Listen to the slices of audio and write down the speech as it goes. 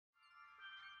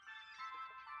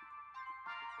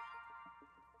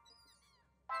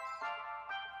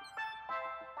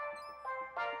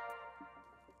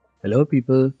Hello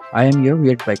people, I am your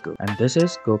weird biker and this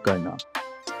is Gokarna.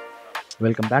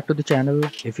 Welcome back to the channel.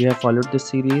 If you have followed this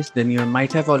series, then you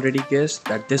might have already guessed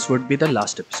that this would be the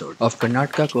last episode of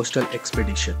Karnataka Coastal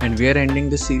Expedition, and we are ending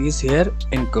this series here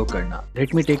in Gokarna.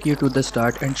 Let me take you to the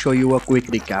start and show you a quick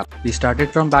recap. We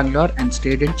started from Bangalore and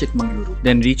stayed in Chikmagaluru,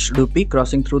 then reached Udupi,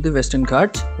 crossing through the Western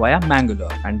Ghats via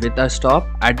Mangalore, and with a stop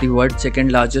at the world's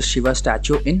second largest Shiva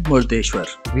statue in Murdeshwar.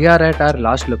 We are at our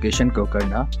last location,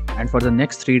 Gokarna, and for the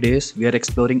next 3 days, we are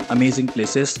exploring amazing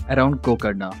places around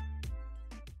Gokarna.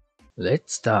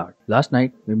 Let's start. Last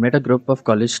night, we met a group of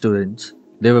college students.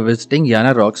 They were visiting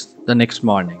Yana Rocks the next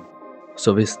morning,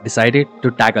 so we decided to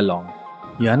tag along.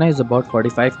 Yana is about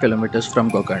 45 kilometers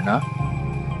from Gokarna,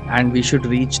 and we should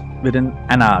reach within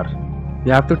an hour.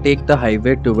 We have to take the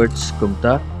highway towards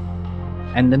Kumta,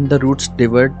 and then the route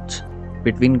diverts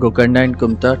between Gokarna and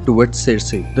Kumta towards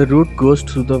Sirsi. The route goes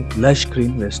through the lush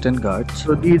green Western Ghats.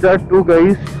 So these are 2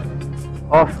 guys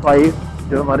of 5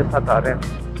 जो हमारे साथ आ रहे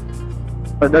हैं.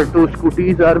 Other 2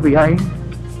 scooties are behind.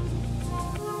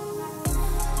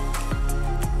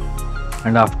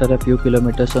 And after a few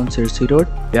kilometers on Sirsi Road,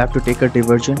 we have to take a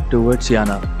diversion towards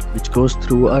Yana, which goes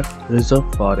through a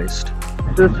reserve forest.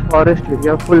 This is forest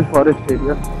area, full forest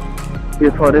area.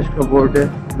 ये forest का board है,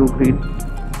 blue green.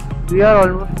 We are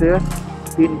almost there.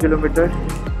 3 kilometers.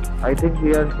 I think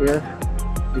we are here.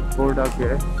 The board up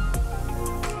here.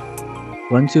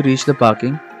 Once you reach the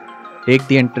parking, take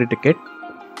the entry ticket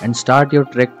and start your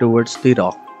trek towards the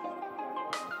rock.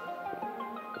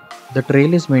 The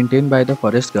trail is maintained by the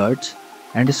forest guards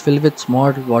and is filled with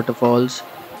small waterfalls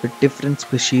with different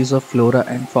species of flora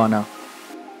and fauna.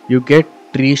 You get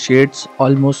tree shades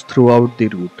almost throughout the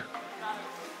route.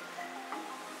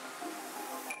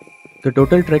 The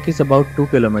total trek is about 2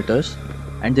 kilometers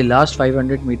and the last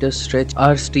 500 meters stretch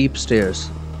are steep stairs.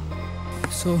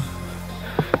 So,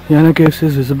 Yana caves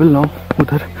is visible now.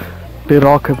 उधर पे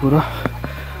rock है पूरा.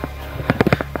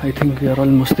 I think we are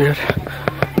almost there.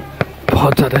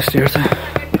 बहुत ज़्यादा stairs हैं.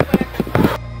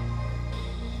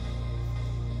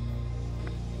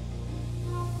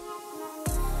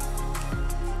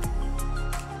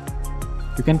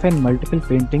 You can find multiple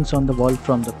paintings on the wall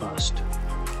from the past.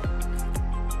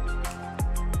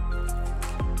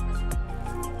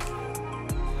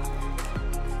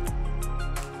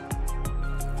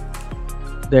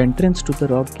 The entrance to the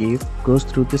rock cave goes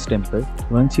through this temple.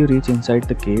 Once you reach inside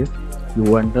the cave, you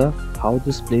wonder how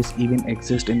this place even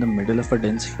exists in the middle of a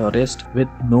dense forest with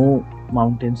no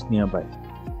mountains nearby.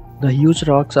 The huge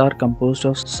rocks are composed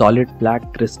of solid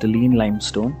black crystalline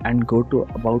limestone and go to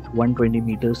about 120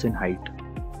 meters in height.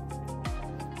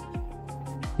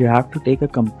 You have to take a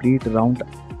complete round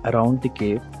around the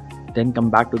cave, then come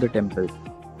back to the temple.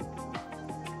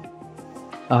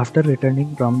 After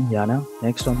returning from Yana,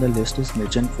 next on the list is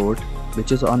Mirchan Fort,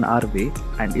 which is on our way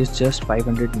and is just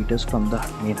 500 meters from the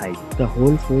main height. The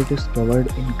whole fort is covered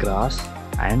in grass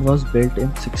and was built in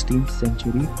 16th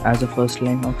century as a first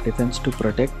line of defense to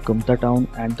protect Kumta town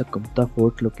and the Kumta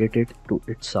fort located to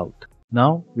its south.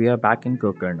 Now we are back in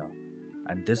Gokarna,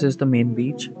 and this is the main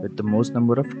beach with the most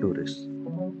number of tourists.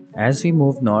 As we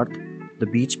move north, the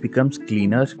beach becomes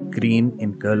cleaner, green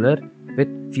in color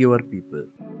with fewer people.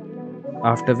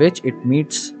 After which it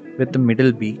meets with the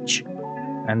middle beach,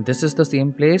 and this is the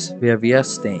same place where we are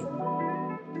staying.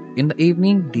 In the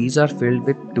evening, these are filled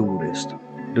with tourists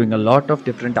doing a lot of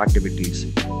different activities,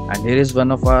 and here is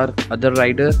one of our other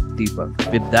rider,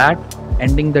 Deepak, with that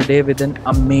ending the day with an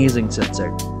amazing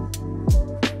sunset.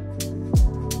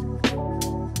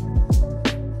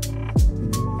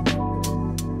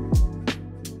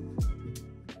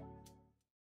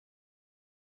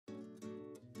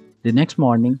 The next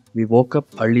morning, we woke up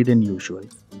early than usual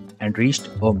and reached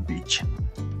Om Beach.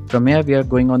 From here, we are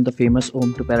going on the famous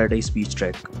Om to Paradise beach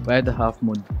trek via the half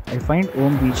moon. I find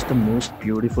Om Beach the most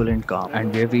beautiful and calm,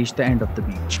 and we have reached the end of the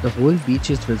beach. The whole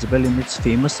beach is visible in its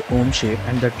famous Om shape,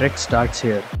 and the trek starts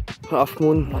here. Half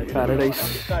moon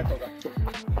paradise.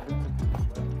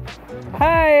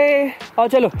 Hi! आओ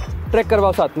चलो track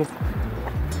करवाओ साथ में.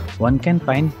 One can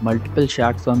find multiple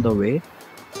shacks on the way.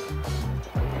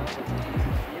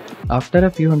 After a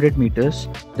few hundred meters,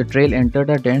 the trail entered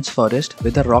a dense forest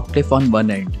with a rock cliff on one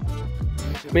end.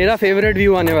 मेरा favourite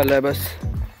view आने वाला है बस.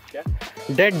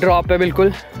 डेड ड्रॉप है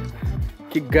बिल्कुल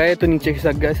कि गए तो नीचे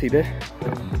खिसक गए सीधे.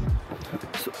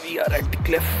 So we are at the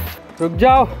cliff. रुक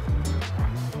जाओ.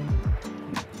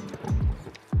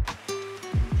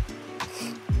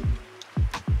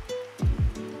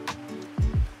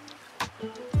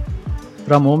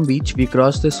 From Om Beach, we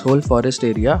crossed this whole forest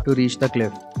area to reach the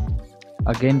cliff.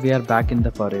 Again, we are back in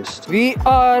the forest. We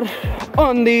are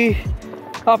on the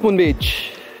Half Moon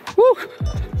Beach. Woo!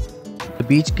 The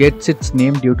beach gets its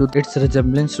name due to its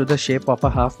resemblance to the shape of a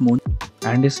half moon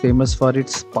and is famous for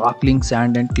its sparkling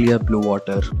sand and clear blue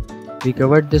water. We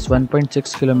covered this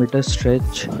 1.6 kilometer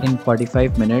stretch in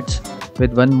 45 minutes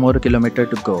with 1 more kilometer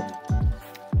to go.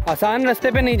 आसान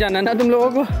रास्ते पे नहीं जाना ना तुम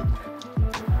लोगों को।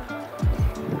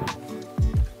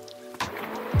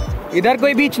 इधर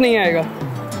कोई बीच नहीं आएगा,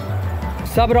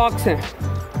 सब रॉक्स हैं।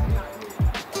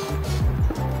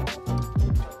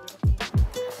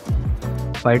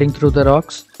 Fighting through the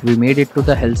rocks, we made it to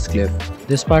the Hell's Cliff.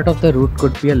 This part of the route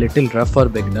could be a little rough for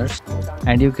beginners,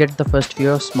 and you get the first view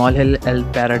of Small Hill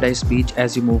Paradise Beach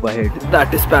as you move ahead.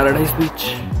 That is Paradise Beach.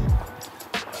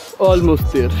 Almost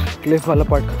there. Cliff वाला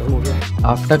part खत्म हो गया।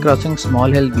 After crossing Small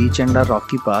Hill Beach and a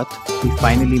rocky path, we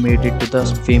finally made it to the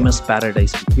famous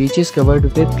Paradise Beach. Beach is covered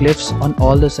with cliffs on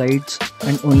all the sides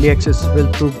and only accessible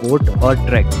through boat or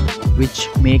trek, which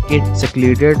make it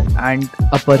secluded and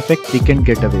a perfect weekend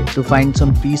getaway to find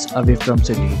some peace away from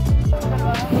city.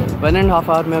 1.5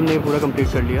 hour में हमने पूरा complete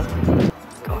कर लिया।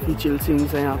 काफ़ी chill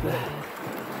scenes हैं यहाँ पे।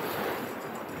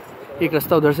 एक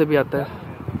रास्ता उधर से भी आता है।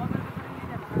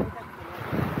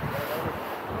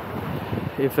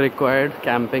 इफ़ रिक्वायर्ड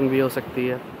कैंपिंग भी हो सकती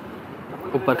है।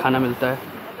 ऊपर खाना मिलता है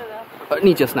और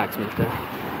नीचे स्नैक्स मिलते हैं।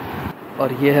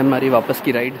 और ये है हमारी वापस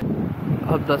की राइड।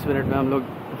 अब 10 मिनट में हम लोग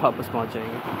वापस पहुँच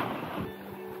जाएंगे।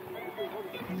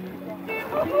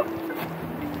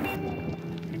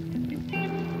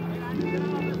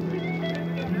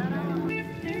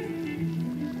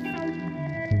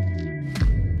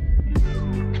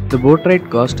 The boat ride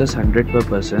cost us 100 per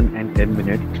person and 10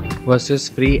 minutes versus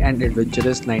free and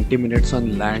adventurous 90 minutes on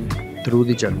land through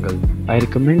the jungle. I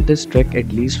recommend this trek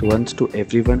at least once to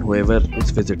everyone whoever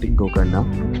is visiting Gokarna.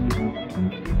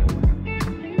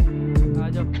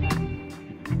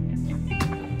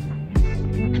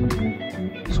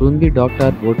 Soon we docked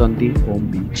our boat on the home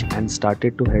beach and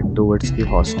started to head towards the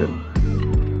hostel.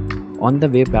 On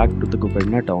the way back to the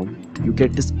Gokarna town, you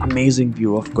get this amazing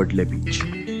view of Kudle Beach.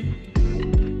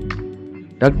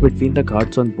 Tucked between the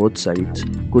ghats on both sides,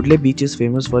 Kudle Beach is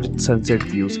famous for its sunset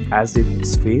views as it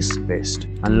faces west.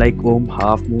 Unlike Om,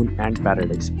 Half Moon and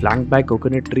Paradise, flanked by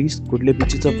coconut trees, Kudle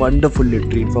Beach is a wonderful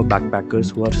retreat for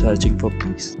backpackers who are searching for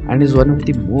peace and is one of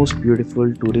the most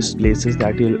beautiful tourist places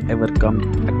that you'll ever come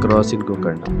across in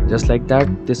Gokarna. Just like that,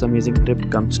 this amazing trip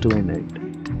comes to an end.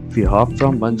 We hop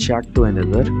from one shack to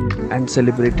another and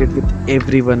celebrated with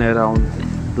everyone around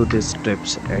to this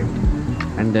trip's end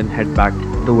and then head back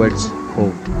towards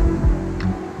home.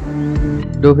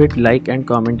 Do hit like and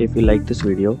comment if you like this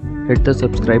video, hit the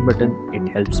subscribe button, it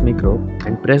helps me grow,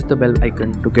 and press the bell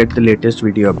icon to get the latest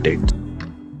video updates.